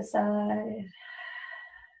side to side.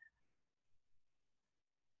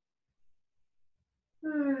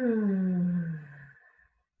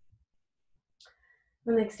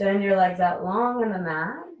 And extend your legs out long on the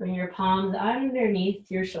mat. Bring your palms underneath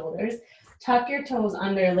your shoulders. Tuck your toes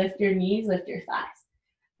under, lift your knees, lift your thighs.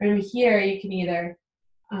 From here, you can either,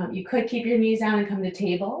 you could keep your knees down and come to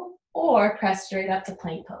table or press straight up to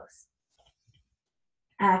plank pose.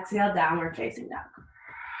 Exhale, downward facing dog.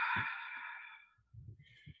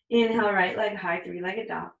 Inhale, right leg high, three-legged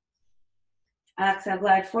dog. Exhale,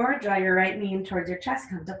 glide forward, draw your right knee in towards your chest,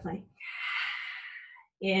 come to plank.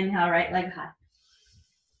 Inhale, right leg high.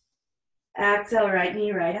 Exhale, right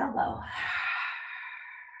knee, right elbow.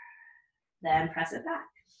 Then press it back.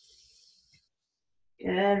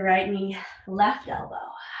 Good, right knee, left elbow.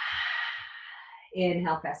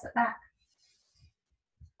 Inhale, press it back.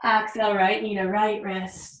 Exhale, right knee to right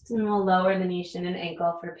wrist, and we'll lower the knee, shin, and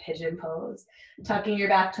ankle for pigeon pose. Tucking your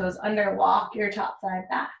back toes under, walk your top thigh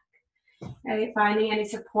back. Right, finding any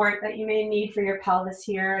support that you may need for your pelvis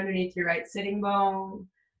here underneath your right sitting bone.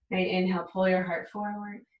 Right, inhale, pull your heart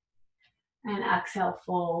forward. And exhale,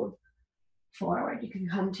 fold forward. You can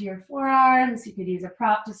come to your forearms. You could use a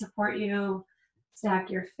prop to support you. Stack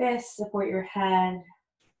your fists, support your head.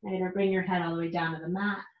 Right, or bring your head all the way down to the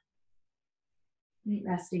mat. Right,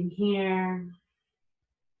 resting here.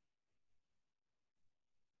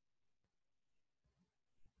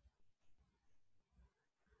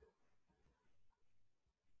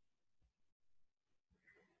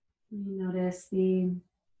 Notice the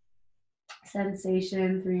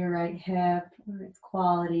sensation through your right hip or its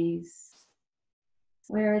qualities.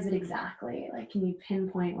 Where is it exactly? Like, can you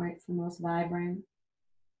pinpoint where it's the most vibrant?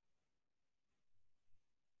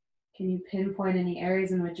 Can you pinpoint any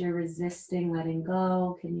areas in which you're resisting letting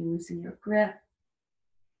go? Can you loosen your grip?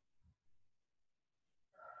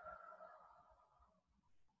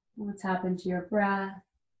 What's happened to your breath?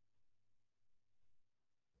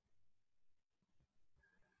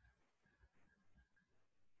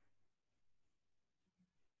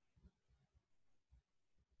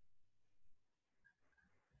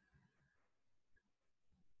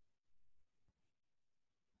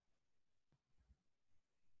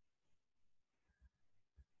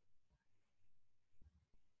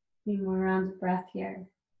 A few more rounds of breath here.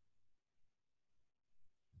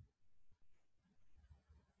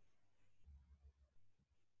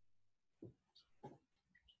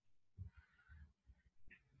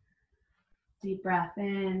 Deep breath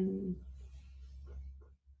in.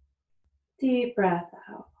 Deep breath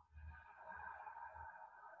out.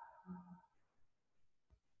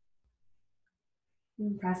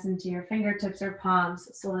 And press into your fingertips or palms.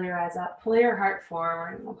 Slowly rise up. Pull your heart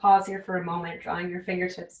forward. We'll pause here for a moment, drawing your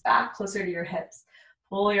fingertips back closer to your hips.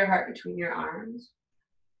 Pull your heart between your arms.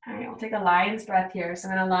 All right, we'll take a lion's breath here. So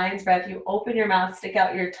in a lion's breath, you open your mouth, stick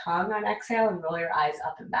out your tongue on exhale, and roll your eyes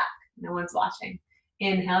up and back. No one's watching.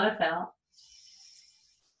 Inhale to fill.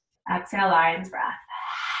 Exhale, lion's breath.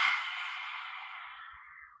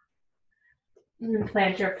 And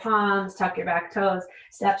plant your palms, tuck your back toes,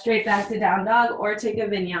 step straight back to down dog or take a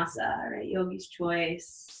vinyasa, right? Yogi's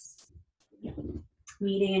choice.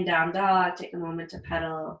 Meeting in down dog, take a moment to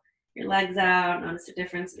pedal your legs out. Notice the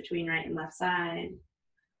difference between right and left side.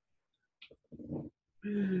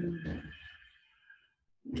 And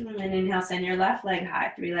inhale, send your left leg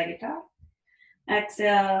high, three-legged dog.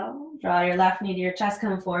 Exhale, draw your left knee to your chest,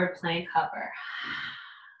 come forward, plank hover.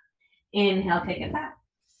 Inhale, kick it back.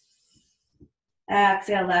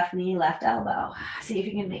 Exhale, left knee, left elbow. See if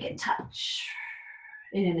you can make it touch.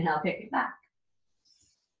 Inhale, kick it back.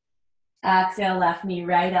 Exhale, left knee,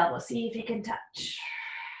 right elbow. See if you can touch.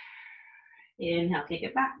 Inhale, kick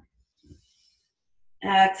it back.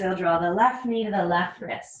 Exhale, draw the left knee to the left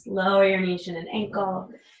wrist. Lower your knee, shin, and ankle.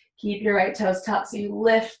 Keep your right toes tucked so you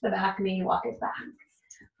lift the back knee, walk it back.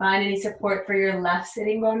 Find any support for your left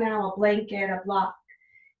sitting bone now, a blanket, a block.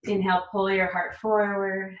 Inhale, pull your heart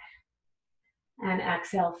forward. And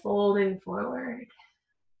exhale, folding forward.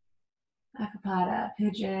 Akapada,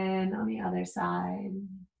 pigeon on the other side.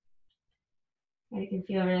 It can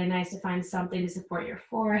feel really nice to find something to support your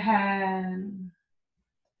forehead.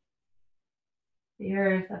 The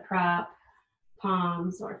earth, a prop,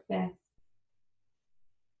 palms, or fist.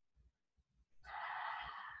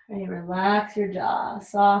 Ready, relax your jaw,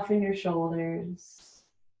 soften your shoulders.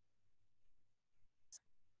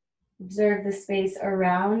 Observe the space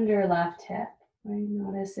around your left hip. Right?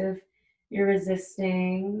 Notice if you're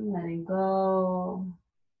resisting, letting go.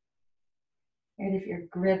 And if you're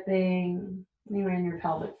gripping anywhere in your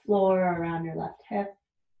pelvic floor or around your left hip.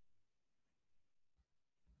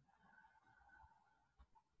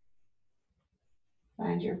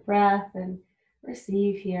 Find your breath and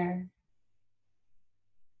receive here.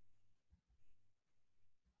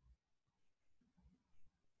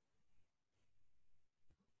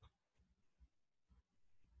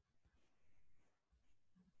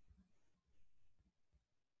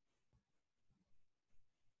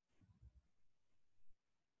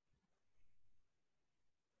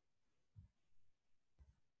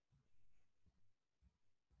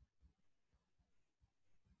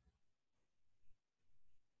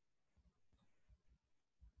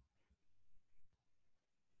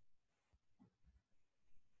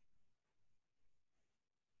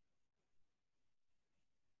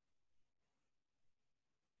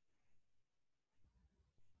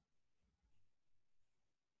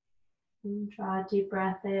 And draw a deep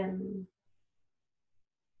breath in.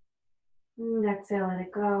 And exhale, let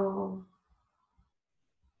it go.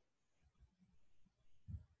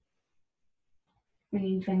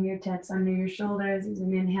 Bringing fingertips under your shoulders. Use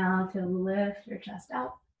an inhale to lift your chest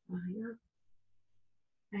out.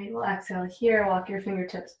 Right, we'll exhale here. Walk your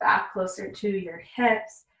fingertips back closer to your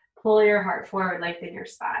hips. Pull your heart forward, lengthen your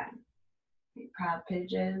spine. Right, proud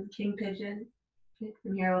pigeon, king pigeon. Okay,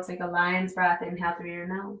 from here, we'll take a lion's breath. Inhale through your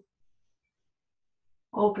nose.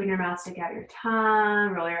 Open your mouth, stick out your tongue,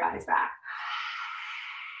 roll your eyes back.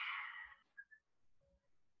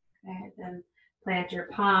 Okay, then plant your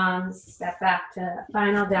palms, step back to a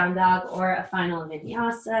final down dog or a final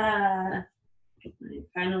vinyasa. Right,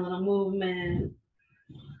 final little movement.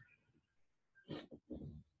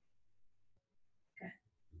 Okay.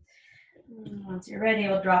 Once you're ready,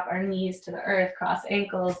 we'll drop our knees to the earth, cross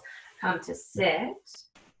ankles, come to sit.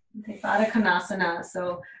 Take Baddha Konasana.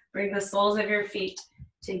 So bring the soles of your feet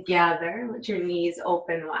together. Let your knees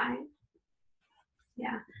open wide.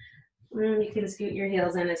 Yeah. You can scoot your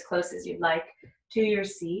heels in as close as you'd like to your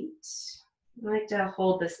seat. I like to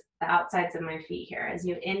hold the outsides of my feet here. As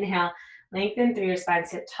you inhale, lengthen through your spine,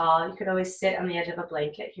 sit tall. You could always sit on the edge of a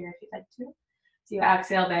blanket here if you'd like to. So you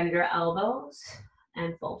exhale, bend your elbows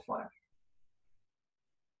and fold forward.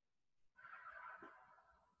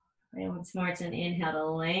 Right, once more, it's an inhale to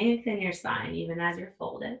lengthen your spine even as you're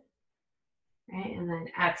folded. Right, and then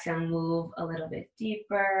exhale, move a little bit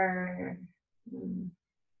deeper.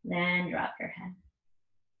 Then drop your head.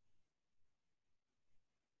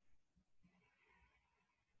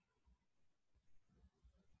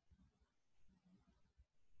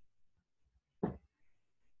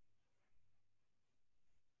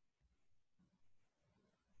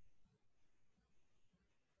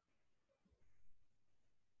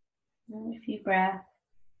 And a few breaths.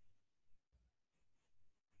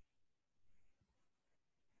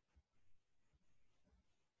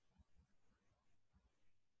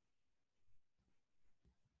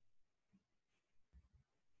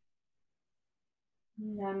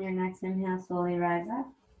 And on your next inhale, slowly rise up.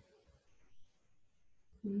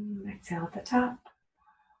 Exhale at the top.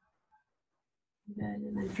 Good.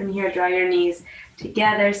 And then from here, draw your knees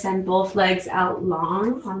together. Send both legs out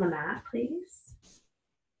long on the mat, please.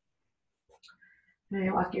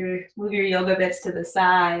 Move your yoga bits to the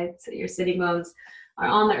side so your sitting bones are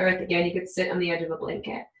on the earth. Again, you could sit on the edge of a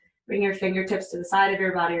blanket. Bring your fingertips to the side of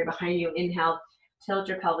your body or behind you. Inhale, tilt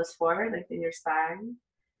your pelvis forward, lengthen your spine.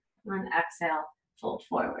 And exhale, fold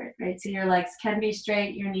forward, right? So your legs can be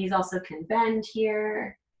straight. Your knees also can bend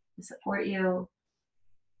here to support you.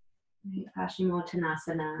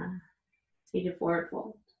 Paschimottanasana, seated forward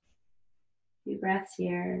fold. Few breaths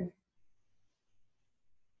here.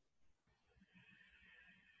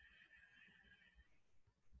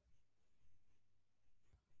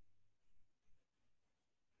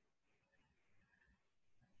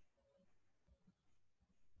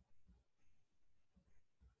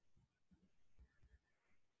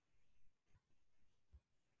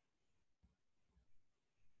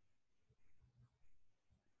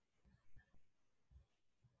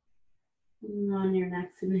 And on your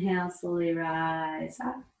next inhale, slowly rise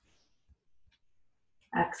up.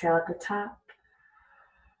 Exhale at the top.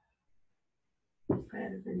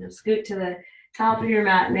 Good. And you'll scoot to the top of your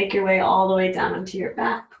mat. Make your way all the way down onto your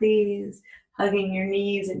back, please. Hugging your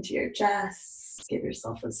knees into your chest. Give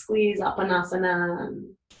yourself a squeeze, Apanasana.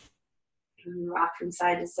 Rock from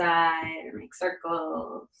side to side or make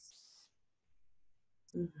circles.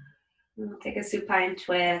 We'll take a supine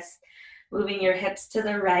twist. Moving your hips to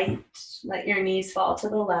the right. Let your knees fall to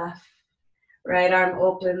the left. Right arm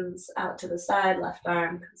opens out to the side. Left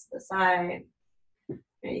arm comes to the side.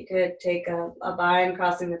 You could take a bind,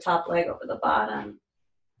 crossing the top leg over the bottom.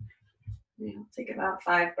 Take about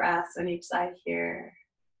 5 breaths on each side here.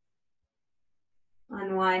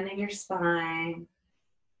 Unwinding your spine.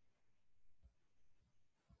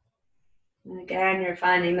 And again, you're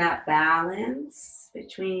finding that balance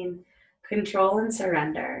between control and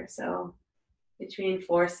surrender. So between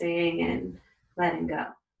forcing and letting go.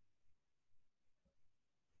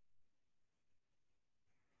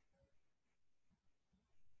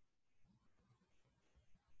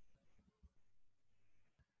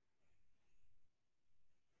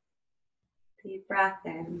 Deep breath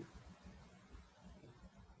in.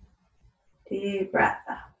 Deep breath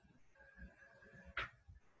out.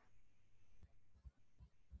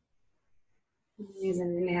 Use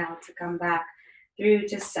an inhale to come back through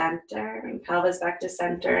to center. Bring pelvis back to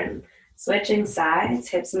center and switching sides.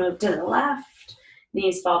 Hips move to the left.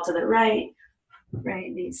 Knees fall to the right.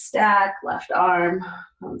 Right knee stack. Left arm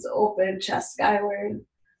comes open. Chest skyward.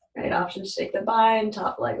 Right option to take the bind.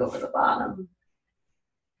 Top leg over the bottom.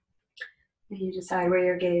 And you decide where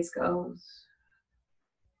your gaze goes.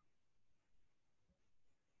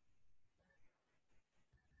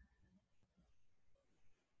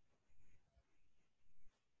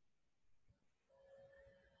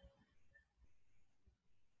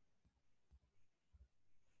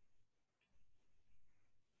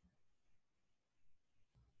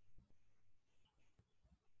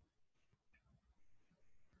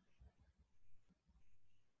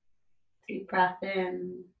 Deep breath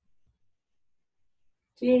in.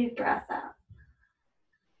 Deep breath out.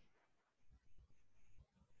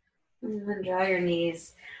 And then draw your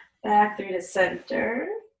knees back through to center.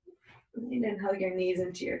 And then hug your knees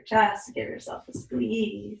into your chest. Give yourself a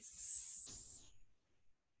squeeze.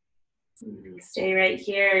 And stay right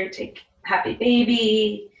here. Take happy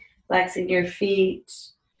baby. Flexing your feet.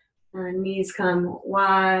 Knees come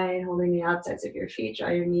wide, holding the outsides of your feet.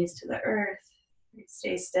 Draw your knees to the earth.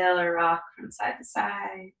 Stay still or rock from side to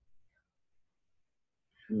side.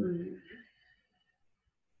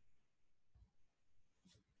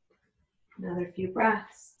 Another few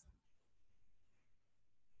breaths.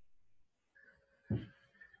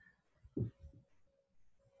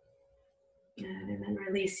 And then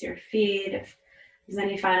release your feet. If there's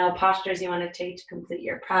any final postures you want to take to complete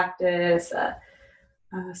your practice, a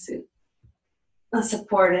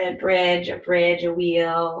supported bridge, a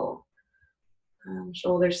wheel,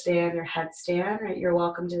 shoulder stand or headstand, right? You're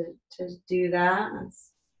welcome to do that.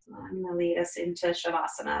 I'm going to lead us into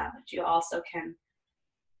Shavasana, but you also can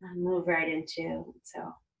move right into.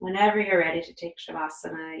 So whenever you're ready to take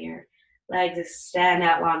Shavasana, your legs extend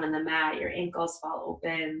out long on the mat, your ankles fall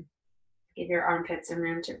open. Give your armpits some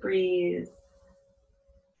room to breathe.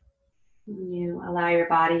 You allow your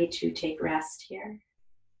body to take rest here.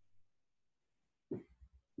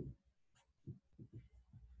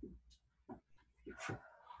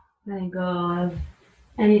 Letting go of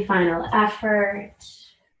any final effort.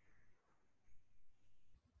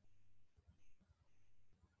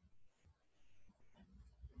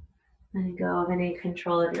 Letting go of any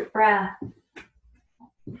control of your breath.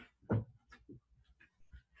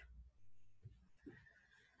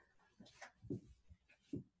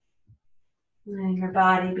 Letting your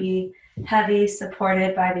body be heavy,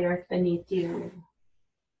 supported by the earth beneath you.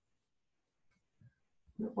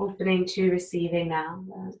 Opening to receiving now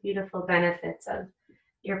the beautiful benefits of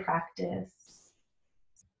your practice.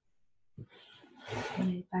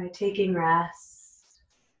 By taking rest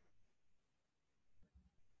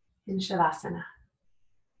in Shavasana.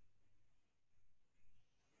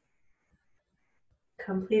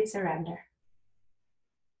 Complete surrender.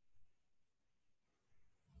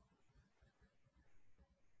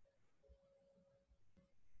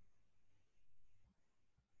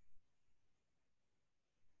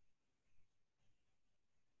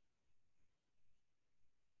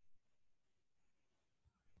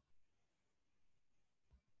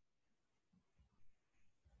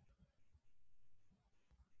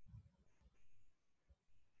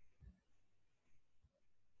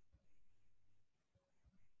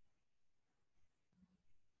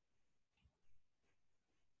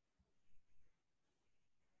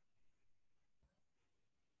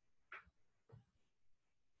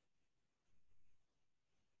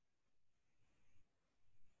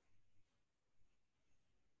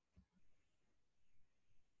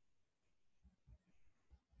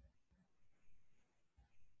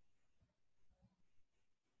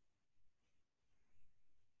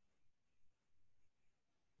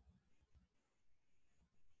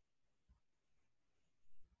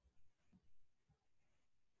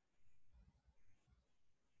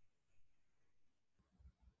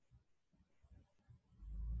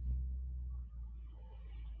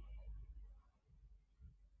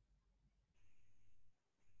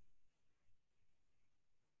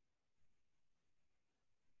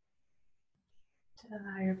 To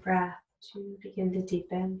allow your breath to begin to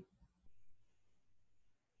deepen.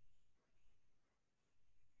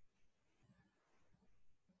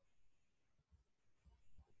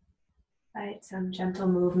 Right, some gentle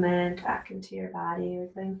movement back into your body,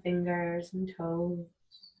 wiggling fingers and toes.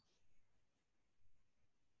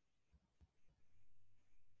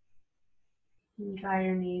 And draw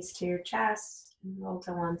your knees to your chest and roll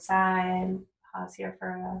to one side. Pause here for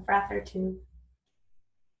a breath or two.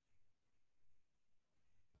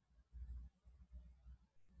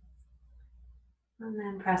 And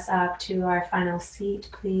then press up to our final seat,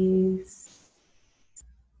 please.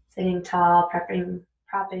 Sitting tall,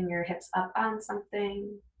 propping your hips up on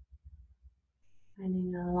something.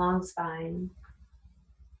 Finding a long spine.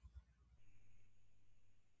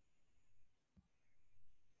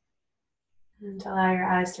 And allow your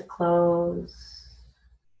eyes to close.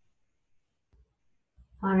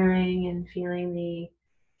 Honoring and feeling the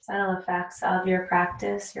subtle effects of your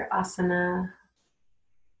practice, your asana,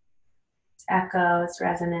 its echo, its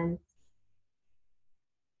resonance.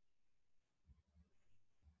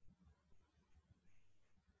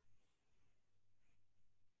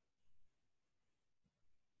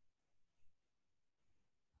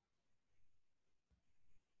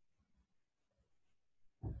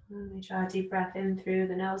 And we draw a deep breath in through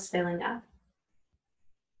the nose, filling up.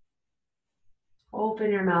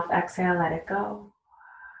 Open your mouth, exhale, let it go.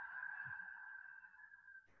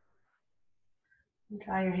 And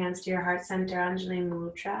draw your hands to your heart center, Anjali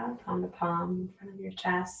Mudra, palm to palm in front of your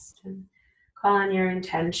chest. And call on your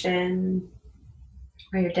intention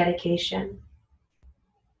or your dedication.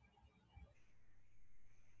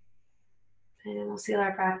 And we'll seal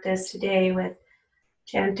our practice today with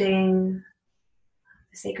chanting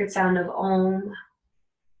the sacred sound of Om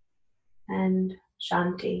and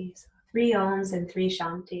Shanti. So 3 Oms and 3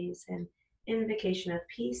 Shantis, an invocation of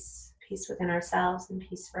peace, peace within ourselves and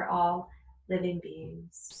peace for all living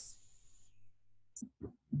beings.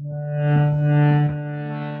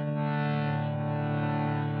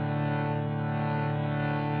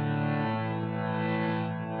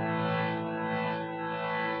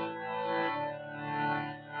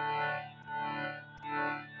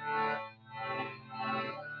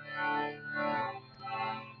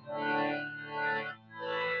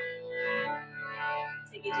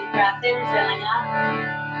 Take a deep breath in, filling up.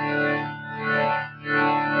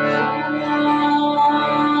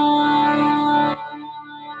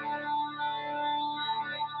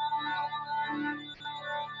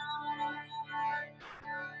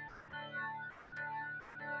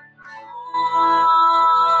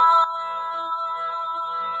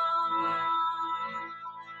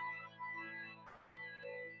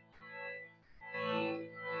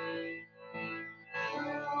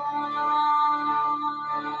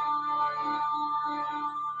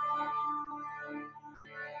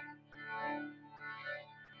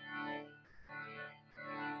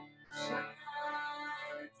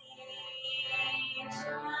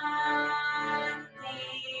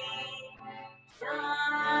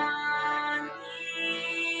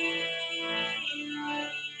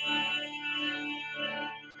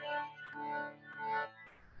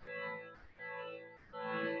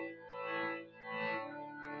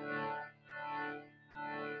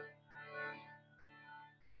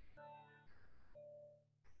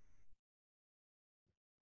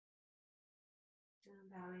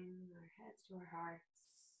 bowing our heads to our hearts.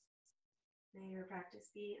 May your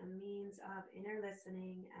practice be a means of inner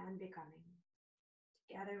listening and becoming.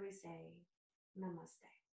 Together we say, Namaste.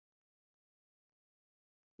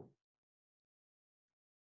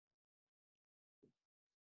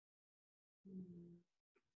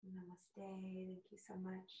 Namaste. Thank you so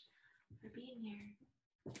much for being here.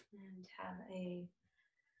 And have a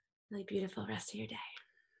really beautiful rest of your day.